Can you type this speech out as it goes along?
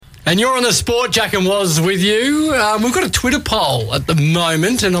And you're on the Sport. Jack and Waz with you. We've got a Twitter poll at the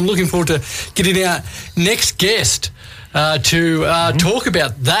moment, and I'm looking forward to getting our next guest to talk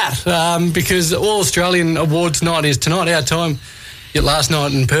about that because All-Australian Awards night is tonight, our time, yet last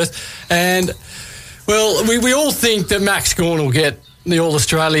night in Perth. And, well, we all think that Max Gawn will get the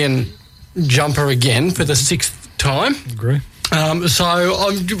All-Australian jumper again for the 6th time. Agree. So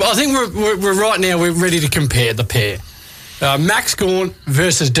I think we're right now, we're ready to compare the pair. Max Gawn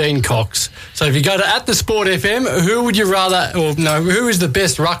versus Dean Cox. So if you go to @theSportFM, who would you rather, who is the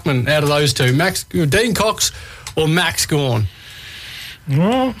best ruckman out of those two? Dean Cox or Max Gawn?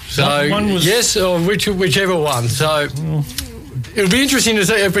 Well, so one was... yes, or whichever one. So it'll be interesting to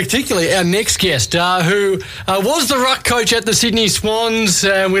see, particularly our next guest, who was the ruck coach at the Sydney Swans.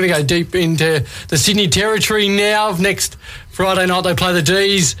 We're going to go deep into the Sydney territory now. Next Friday night they play the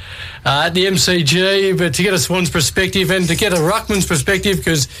D's at the MCG, but to get a Swans perspective and to get a ruckman's perspective,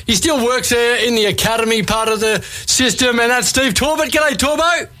 because he still works there in the academy part of the system, and that's Steve Taubert. G'day,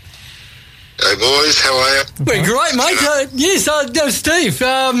 Taubo. Hey boys, how are you? We're great, mate. Steve,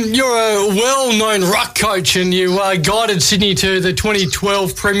 you're a well-known ruck coach, and you guided Sydney to the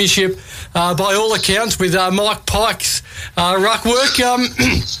 2012 premiership by all accounts with Mike Pike's ruck work.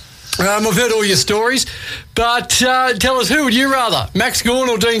 I've heard all your stories, but tell us, who would you rather, Max Gawn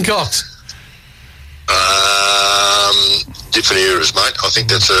or Dean Cox? Different eras, mate. I think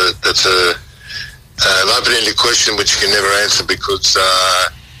that's an open-ended question which you can never answer because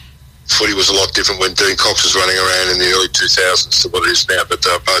footy was a lot different when Dean Cox was running around in the early 2000s to what it is now. But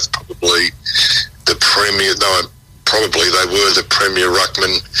they're both probably the premier. No, probably they were the premier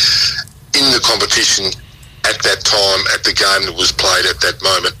ruckman in the competition at that time, at the game that was played at that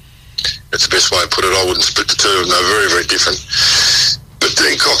moment. That's the best way to put it. I wouldn't split the two of them. They're very, very different. But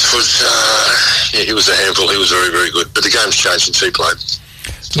Dean Cox was, he was a handful. He was very, very good. But the game's changed since he played.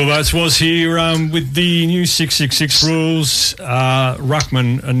 Taubert was here with the new 666 rules.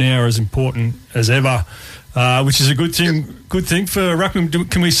 Ruckmen are now as important as ever, which is a good thing. Good thing for ruckmen.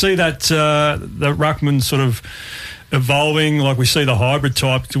 Can we see that the ruckman sort of evolving, like we see the hybrid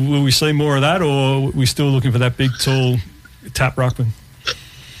type? Will we see more of that, or are we still looking for that big, tall tap ruckman?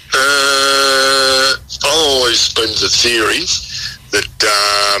 I've always been the theory that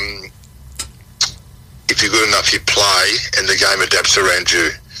if you're good enough, you play, and the game adapts around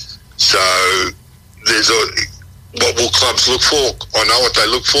you. So what will clubs look for? I know what they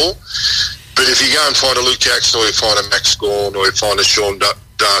look for, but if you go and find a Luke Jackson, or you find a Max Gawn, or you find a Sean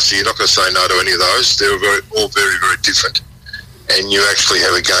Darcy, you're not going to say no to any of those. They're all very, very different, and you actually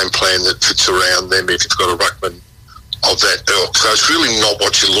have a game plan that fits around them if you've got a ruckman of that ilk. So it's really not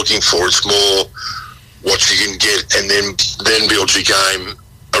what you're looking for. It's more what you can get, and then build your game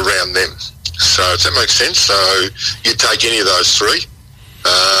around them. So does that make sense? So you take any of those three,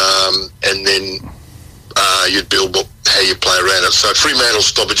 and then you'd build how you play around it. So Fremantle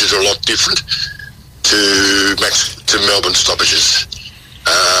stoppages are a lot different to Melbourne stoppages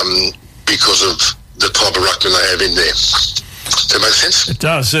because of the type of ruckman they have in there. Does that make sense? It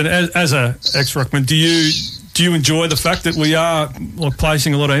does. And as a ex-ruckman, do you enjoy the fact that we are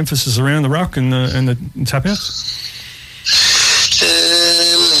placing a lot of emphasis around the ruck and the tap-outs?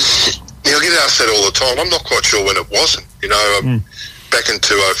 I get asked that all the time. I'm not quite sure when it wasn't. Back in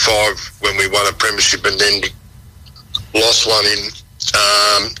 2005 when we won a premiership and then lost one in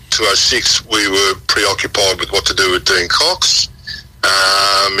 2006, we were preoccupied with what to do with Dean Cox.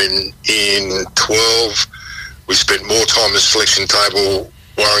 In 12, we spent more time at the selection table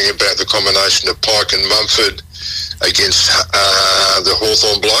worrying about the combination of Pike and Mumford against the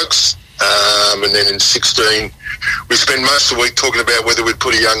Hawthorn blokes. And then in 16, we spent most of the week talking about whether we'd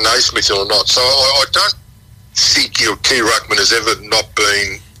put a young Naismith in or not. So I don't think your key ruckman has ever not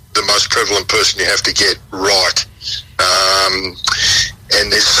been the most prevalent person you have to get right. And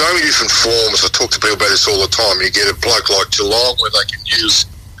there's so many different forms. I talk to people about this all the time. You get a bloke like Geelong where they can use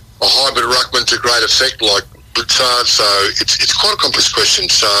a hybrid ruckman to great effect like Bouchard. So it's quite a complex question.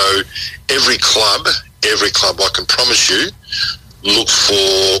 So every club, I can promise you, look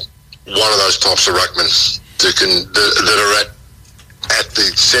for one of those types of ruckmen that are at the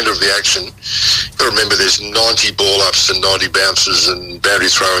centre of the action. You've got to remember there's 90 ball-ups and 90 bounces and boundary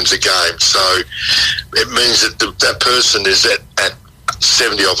throw-ins a game. So it means that that person is at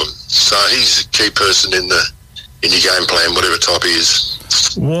 70 of them. So he's a key person in your game plan, whatever type he is.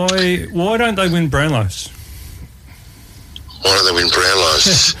 Why don't they win Brownlows? Why don't they win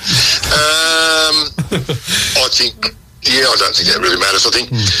Brownlows? I don't think that really matters. I think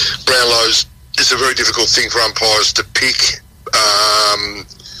Brownlows is a very difficult thing for umpires to pick.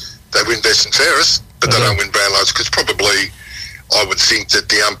 They win best and fairest, but they don't win Brownlows because probably I would think that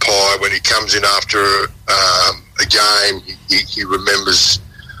the umpire, when he comes in after a game, he remembers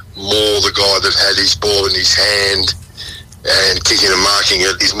more the guy that had his ball in his hand and kicking and marking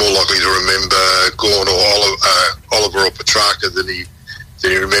it. He's more likely to remember Gawn or Oliver or Petrarca than he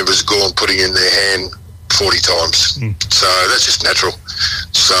remembers Gawn putting in their hand 40 times. So that's just natural.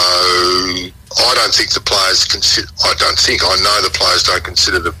 So I don't think the players I know the players don't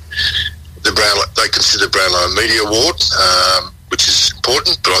consider the Brownlow. They consider the Brownlow a media award, which is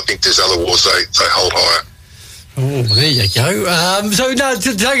important, but I think there's other awards they hold higher. Oh, there you go. So, no,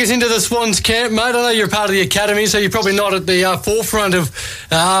 to take us into the Swans camp, mate, I know you're part of the academy, so you're probably not at the forefront of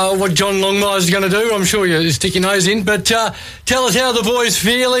what John Longmire's going to do. I'm sure you stick your nose in. But tell us how the boys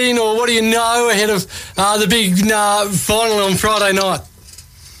feeling, or what do you know ahead of the big final on Friday night?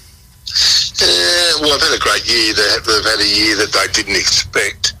 Well, they've had a great year. They've had a year that they didn't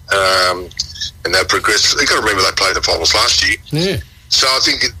expect, and they've progressed. You've got to remember they played the finals last year. Yeah. So I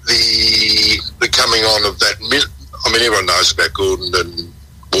think the coming on of that, I mean, everyone knows about Gordon and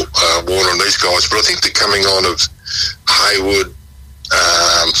Warner and these guys, but I think the coming on of Hayward,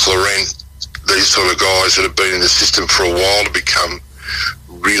 Florent, these sort of guys that have been in the system for a while to become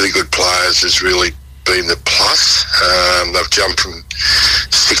really good players has really been the plus. They've jumped from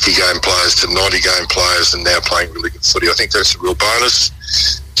 60-game players to 90-game players and now playing really good footy. I think that's a real bonus.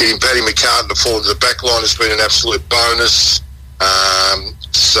 Getting Paddy McCartan to fall into the back line has been an absolute bonus.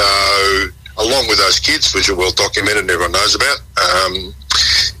 So, along with those kids, which are well documented and everyone knows about,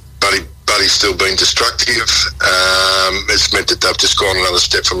 Buddy's still been destructive. It's meant that they've just gone another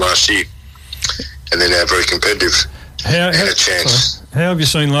step from last year, and they're now very competitive. And a chance. How have you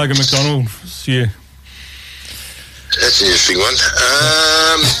seen Logan McDonald this year? That's an interesting one.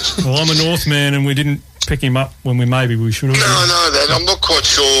 Well, I'm a North man, and we didn't pick him up when we should have. No, I'm not quite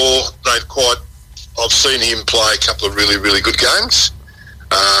sure they've quite. I've seen him play a couple of really, really good games,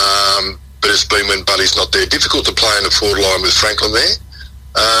 but it's been when Buddy's not there. Difficult to play in the forward line with Franklin there.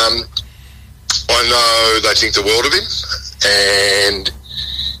 I know they think the world of him, and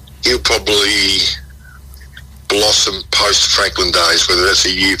he'll probably blossom post-Franklin days, whether that's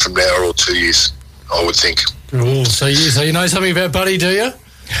a year from now or 2 years, I would think. Oh, so you know something about Buddy, do you?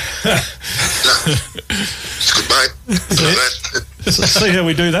 No. It's good, mate. Let's see how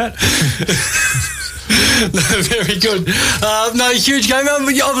we do that. No, very good. No, huge game.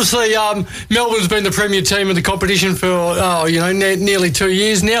 Obviously, Melbourne's been the premier team in the competition for nearly 2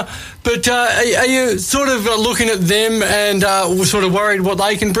 years now. But are you sort of looking at them and sort of worried what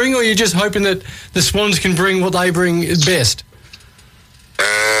they can bring, or are you just hoping that the Swans can bring what they bring best?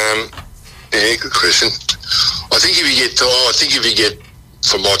 Yeah, good question. I think if you get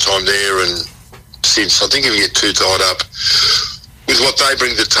from my time there and since, I think if you get too tied up with what they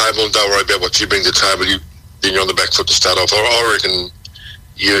bring to the table and don't worry about what you bring to the table, then you're on the back foot to start off. I reckon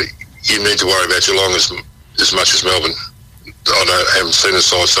you need to worry about Geelong as much as Melbourne. I haven't seen a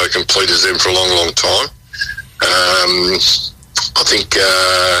side so complete as them for a long, long time. I think,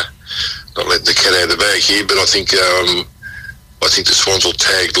 not letting the cat out of the bag here, but I think the Swans will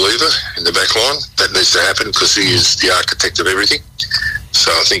tag Lever in the back line. That needs to happen because he is the architect of everything.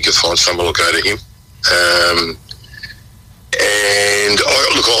 So I think you'll find someone will go to him. And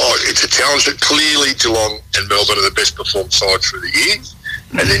it's a challenge that clearly Geelong and Melbourne are the best performed sides through the year.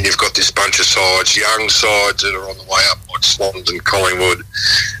 And then you've got this bunch of sides, young sides that are on the way up, like Swans and Collingwood,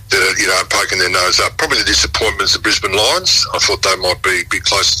 that are, poking their nose up. Probably the disappointments of Brisbane Lions. I thought they might be a bit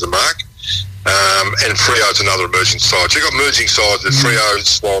closer to the mark. And Freo's another emerging side. So you've got emerging sides with Freo,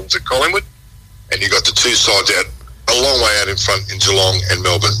 Swans and Collingwood, and you've got the two sides out a long way out in front in Geelong and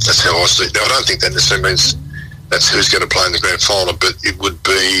Melbourne. That's how I see it. Now, I don't think that necessarily means that's who's going to play in the grand final, but it would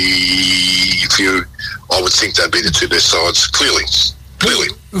be, I would think they'd be the two best sides, clearly.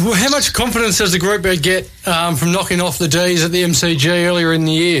 Well, how much confidence does the group get from knocking off the D's at the MCG earlier in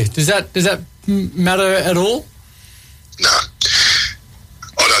the year? Does that matter at all? No.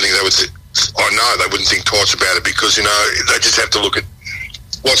 I don't think they would I know they wouldn't think twice about it because, they just have to look at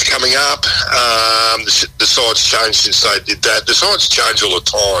what's coming up. The sides changed since they did that. The sides change all the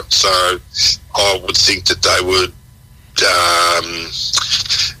time, so I would think that they would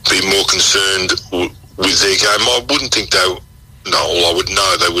be more concerned with their game. I wouldn't think I would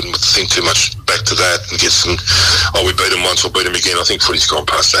know they wouldn't think too much back to that and get some, we beat them once, we'll beat them again. I think footy's gone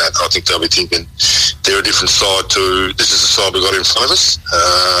past that. I think they'll be thinking they're a different side to, this is the side we've got in front of us.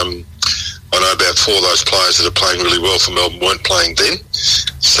 I know about 4 of those players that are playing really well for Melbourne weren't playing then.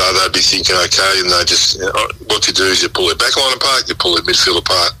 So they'd be thinking, okay, and they just, what you do is you pull their back line apart, you pull their midfield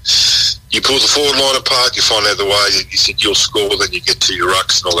apart, you pull the forward line apart, you find out the way you think you'll score, then you get to your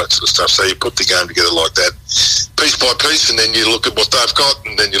rucks and all that sort of stuff. So you put the game together like that, piece by piece, and then you look at what they've got,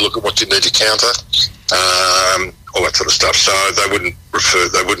 and then you look at what you need to counter, all that sort of stuff. So they wouldn't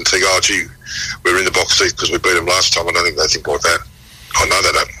think, oh, gee, we're in the box seat because we beat them last time. I don't think they think like that. I know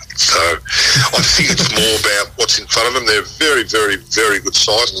they don't. So I think it's more about what's in front of them. They're very, very, very good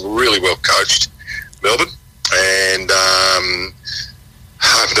side and really well coached, Melbourne, and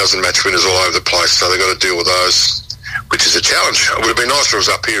half a dozen match winners all over the place. So they've got to deal with those, which is a challenge. It would have been nicer if it was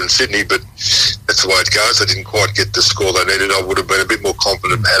up here in Sydney, but that's the way it goes. They didn't quite get the score they needed. I would have been a bit more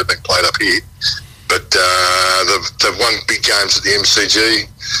confident had it been played up here. But they've won big games at the MCG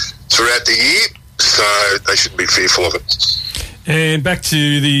throughout the year, so they shouldn't be fearful of it. And back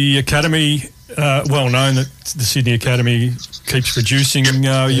to the academy, well known that the Sydney Academy keeps producing.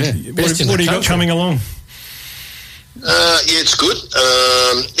 What have you got coming along? It's good.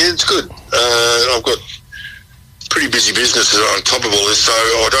 It's good. I've got pretty busy business on top of all this, so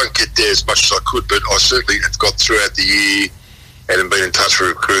I don't get there as much as I could, but I certainly have got throughout the year and have been in touch with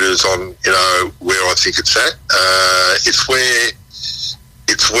recruiters on, where I think it's at. It's where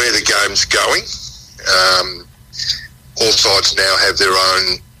the game's going. All sides now have their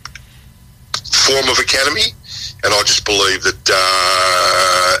own form of academy, and I just believe that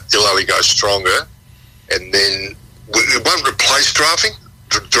it'll only go stronger, and then it won't replace draft.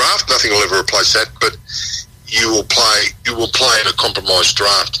 Nothing will ever replace that, but you will play in a compromised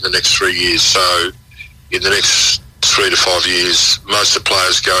draft in the next 3 years. So in the next 3 to 5 years, most of the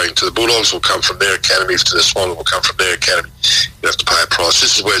players going to the Bulldogs will come from their academy, to the Swans will come from their academy. You have to pay a price.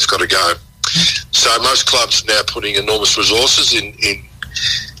 This is where it's got to go. So most clubs are now putting enormous resources in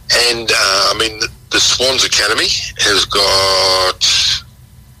the Swans Academy has got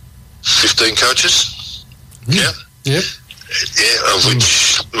 15 coaches. Yeah. Yep. Yeah, of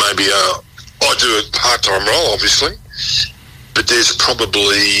which maybe I do a part-time role, obviously, but there's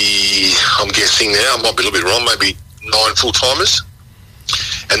probably, I'm guessing now, I might be a little bit wrong, maybe 9 full-timers,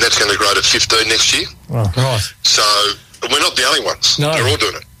 and that's going to grow to 15 next year. Wow. Right. So we're not the only ones. No. They're all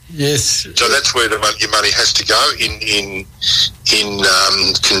doing it. Yes. So that's where your money has to go in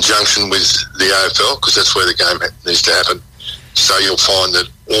conjunction with the AFL, because that's where the game needs to happen. So you'll find that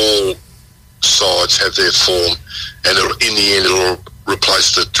all sides have their form, and in the end it'll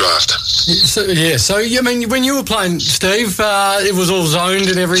replace the draft. So when you were playing, Steve, it was all zoned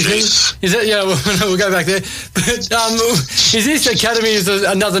and everything. Jeez. Is that we'll go back there. But is this academy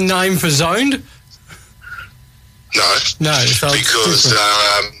another name for zoned? No, so because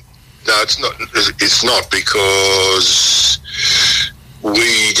no, it's not. It's not, because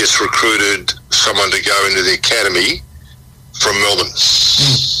we just recruited someone to go into the academy from Melbourne.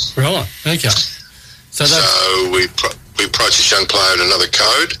 Right. Okay. So we approached this young player in another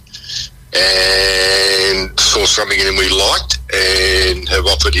code and saw something in him we liked and have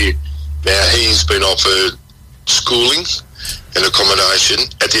offered him. Now he's been offered schooling and accommodation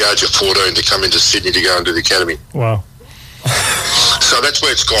at the age of 14 to come into Sydney to go into the academy. Wow. So that's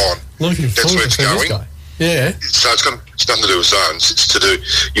where it's gone. That's where it's going. Yeah. So it's nothing to do with zones. It's to do,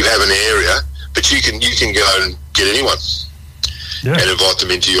 you have an area, but you can go and get anyone and invite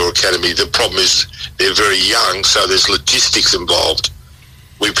them into your academy. The problem is they're very young, so there's logistics involved.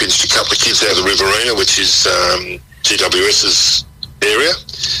 We pinched a couple of kids out of the Riverina, which is GWS's area.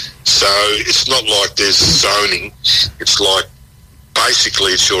 So it's not like there's zoning. It's like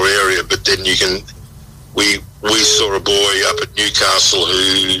basically it's your area, but then you can. We saw a boy up at Newcastle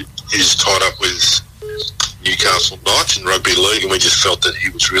who is tied up with Newcastle Knights in rugby league, and we just felt that he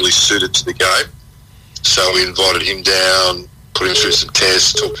was really suited to the game. So we invited him down, put him through some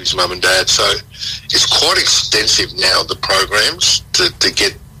tests, talked to his mum and dad. So it's quite extensive now, the programs, to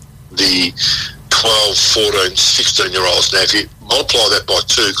get the 12, 14, 16-year-olds. Now, if you multiply that by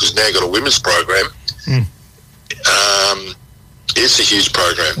 2, because now you've got a women's program, it's a huge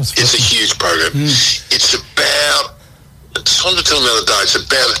program. It's a huge program. It's about, someone to tell me the other day, it's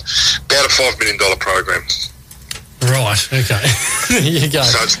about a $5 million program. Right, okay. There you go.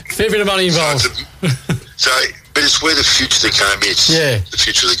 So fair bit of money involved. But it's where the future of the game is. Yeah. The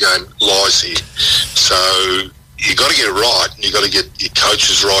future of the game lies here. So you got to get it right, and you got to get your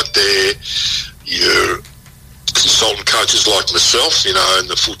coaches right there, your consultant coaches like myself, and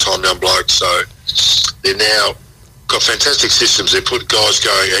the full-time young blokes. So they're now got fantastic systems. They put guys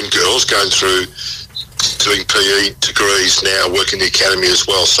going and girls going through doing PE degrees now, working the academy as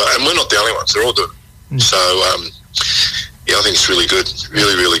well. So, and we're not the only ones; they're all doing it. So yeah, I think it's really good.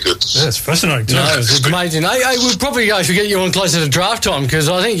 Really, really good. Yeah, it's fascinating too. No, it's amazing. Hey, we'll probably should get you on closer to draft time because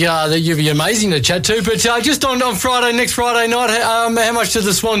I think that you'd be amazing to chat to. But just on Friday, next Friday night, how much did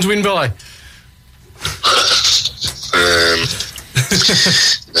the Swans win by?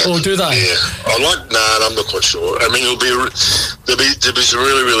 Or do they? Yeah, I'm not quite sure. I mean, there'll be some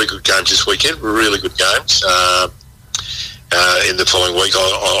really, really good games this weekend. Really good games in the following week.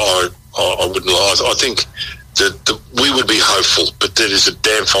 I wouldn't lie. I think that we would be hopeful, but that is a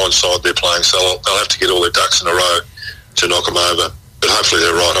damn fine side they're playing. So they'll have to get all their ducks in a row to knock them over. But hopefully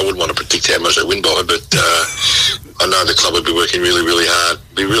they're right. I wouldn't want to predict how much they win by, but I know the club would be working really, really hard.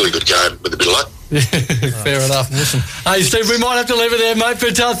 It'll be a really good game with a bit of luck. Fair enough. Awesome. Hey, Steve, we might have to leave it there, mate,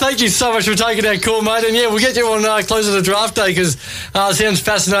 but thank you so much for taking our call, mate. And, yeah, we'll get you on closer to draft day because it sounds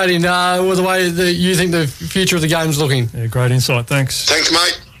fascinating with the way that you think the future of the game's looking. Yeah, great insight. Thanks. Thanks,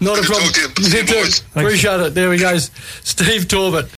 mate. Not Good a problem. to talk to you. See you, boys. Appreciate it. There we go. Steve Taubert.